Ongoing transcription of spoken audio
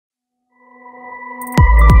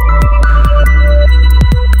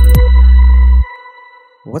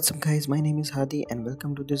What's up guys, my name is Hadi and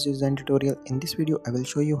welcome to this design tutorial. In this video I will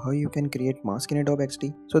show you how you can create mask in Adobe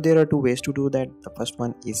XD. So there are two ways to do that. The first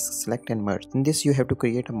one is select and merge. In this you have to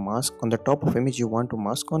create a mask on the top of image you want to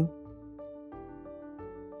mask on.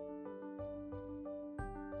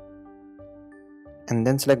 And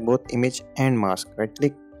then select both image and mask. Right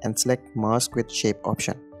click and select mask with shape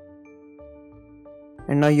option.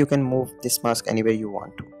 And now you can move this mask anywhere you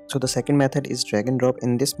want to. So the second method is drag and drop.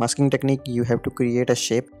 In this masking technique you have to create a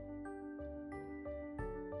shape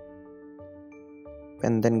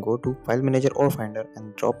and then go to file manager or finder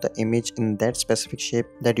and drop the image in that specific shape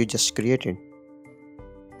that you just created.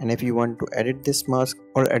 And if you want to edit this mask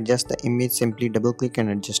or adjust the image, simply double click and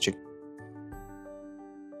adjust it.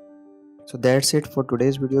 So that's it for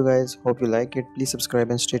today's video guys. Hope you like it. Please subscribe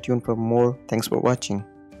and stay tuned for more. Thanks for watching.